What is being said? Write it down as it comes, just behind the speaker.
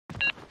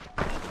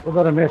What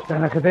did I miss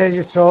then? I could hear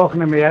you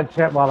talking in my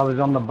headset while I was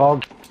on the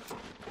bog.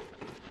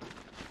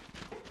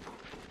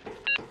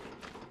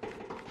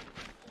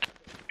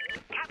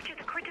 Capture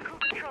the critical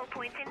control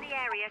points in the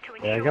area to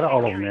ensure. Yeah, I got it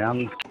all over my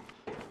hands.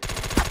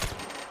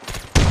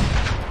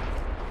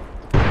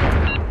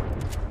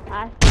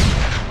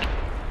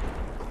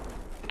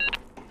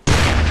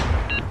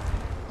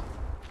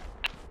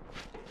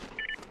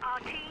 Our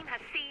team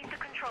has seized the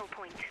control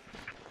point.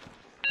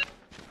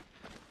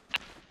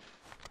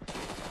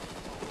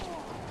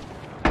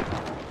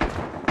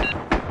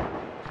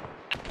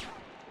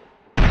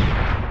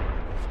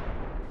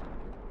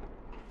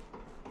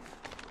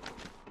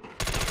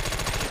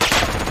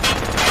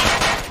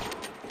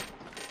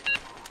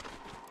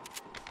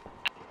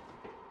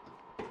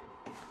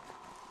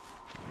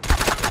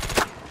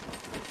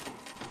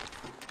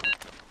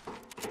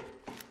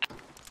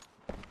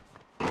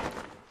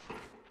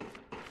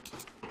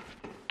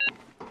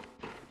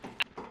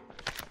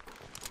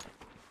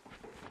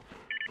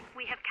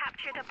 We have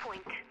captured a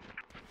point.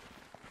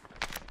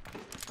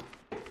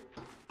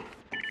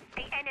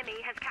 The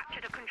enemy has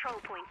captured a control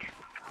point.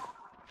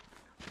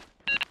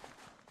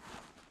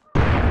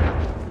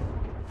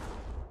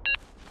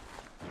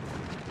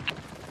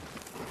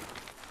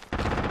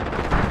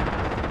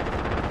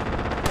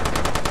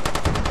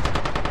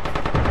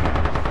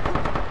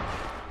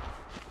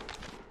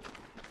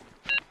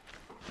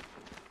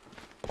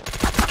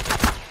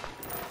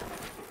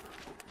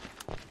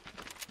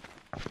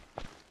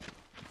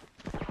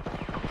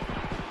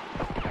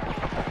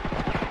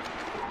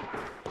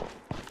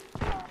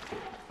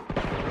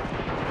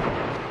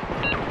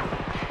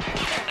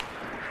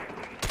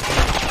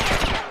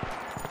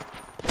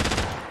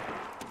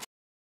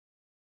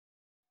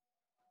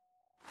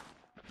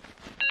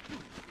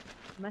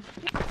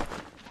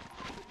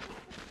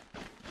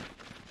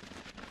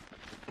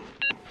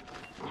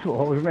 You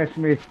always miss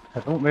me. I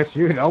don't miss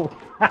you, no.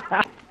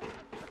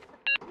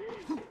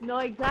 No,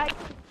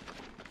 exactly.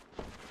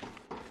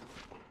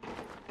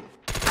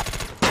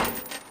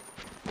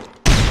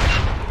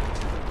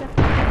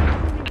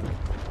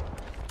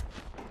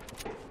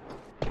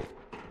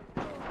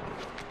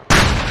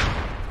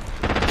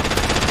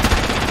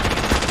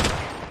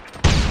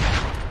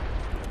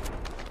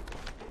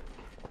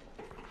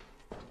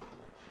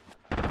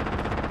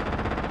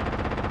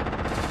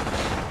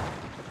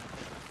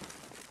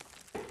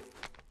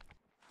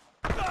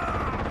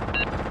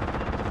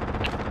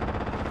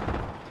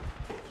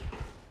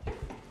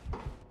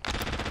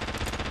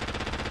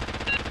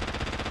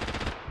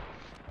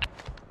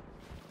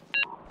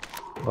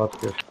 That's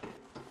good.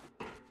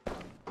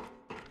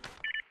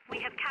 We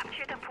have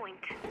captured a point.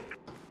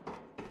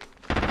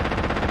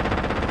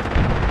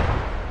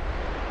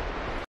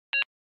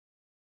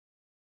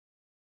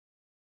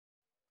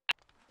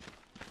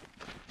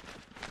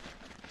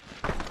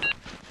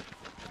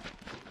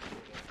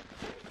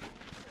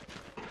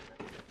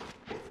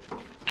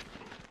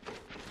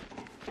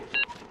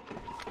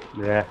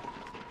 Yeah,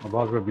 I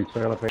was with me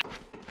trailer pick.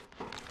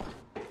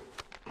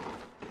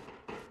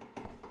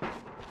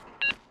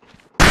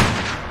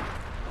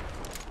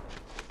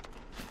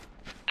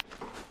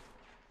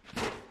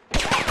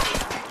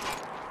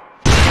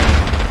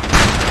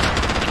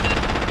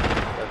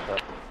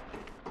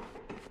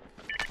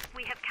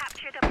 We have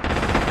captured a point.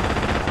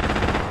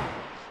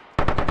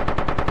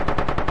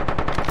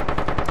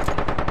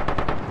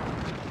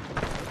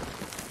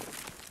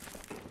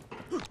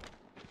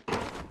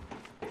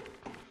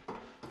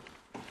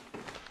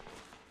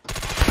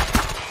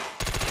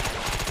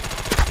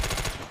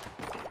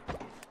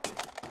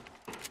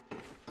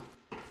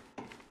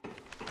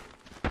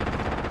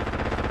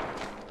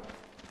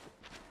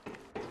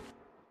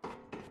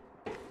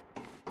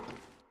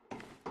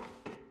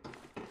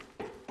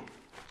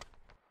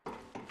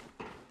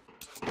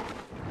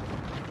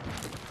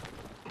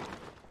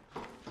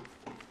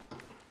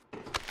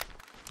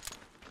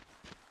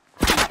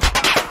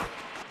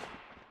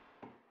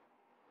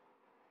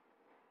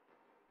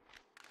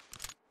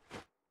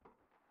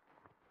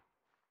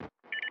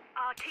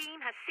 Our team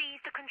has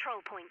seized the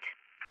control point.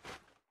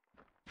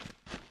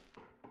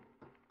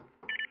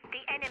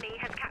 The enemy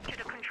has captured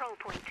a control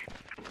point.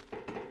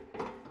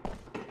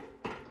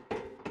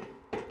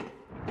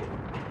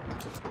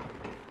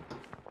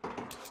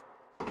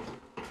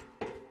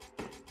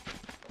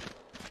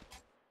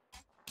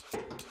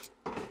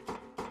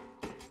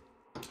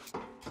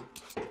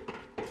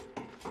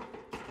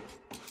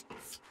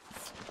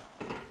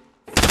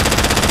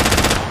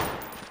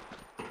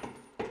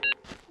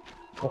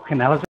 Fucking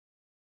hell, is it?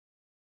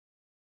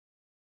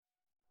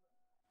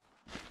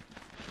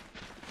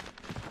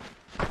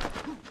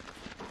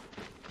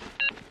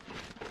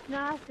 Can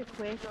I ask a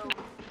question?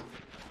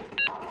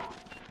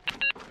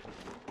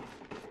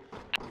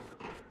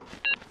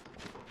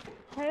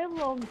 How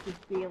long does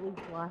Bailey's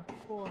last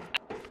for?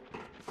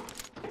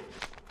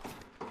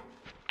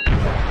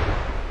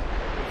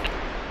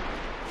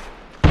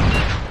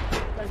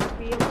 Does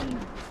Bailey?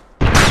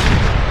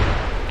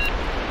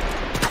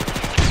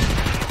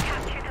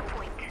 Captured a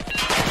point.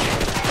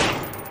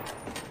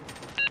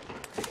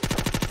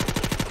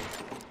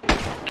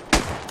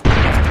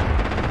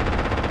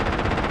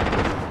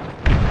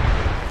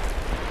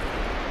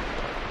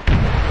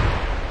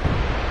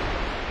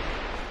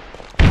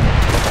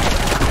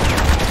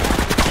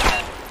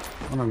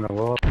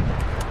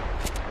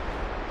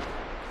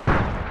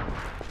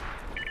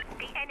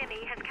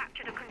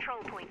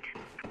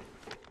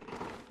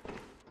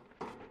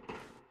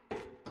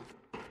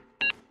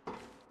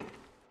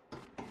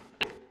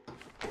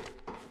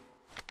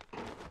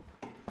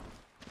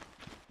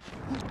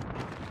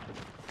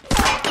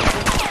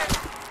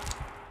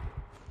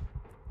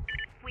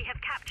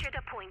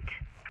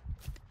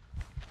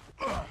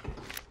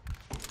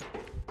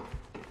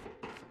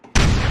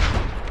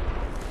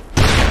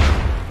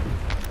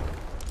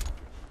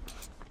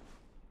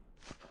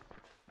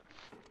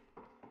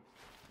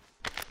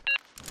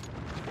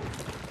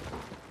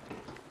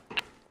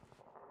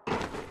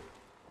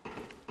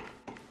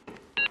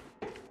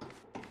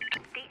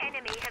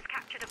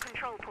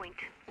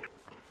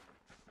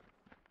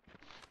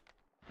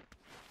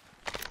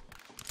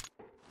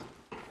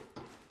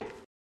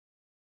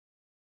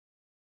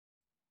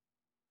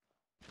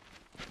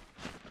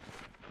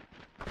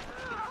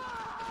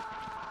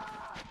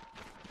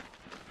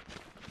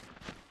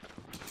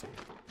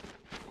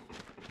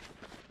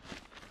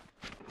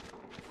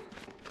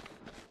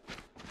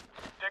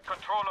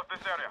 control of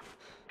this area.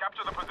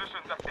 Capture the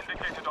positions as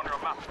indicated on your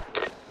map.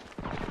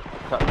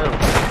 Top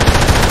middle.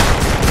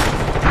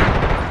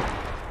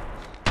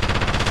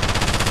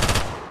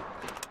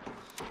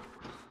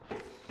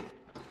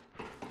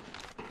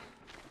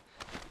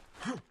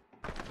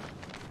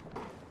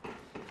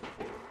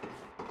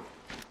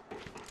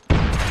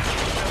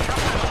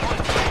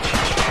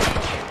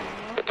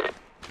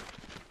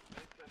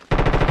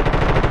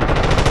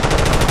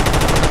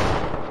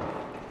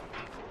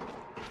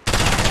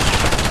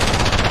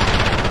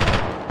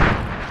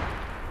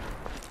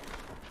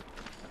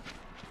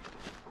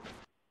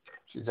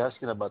 She's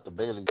asking about the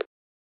Bailey.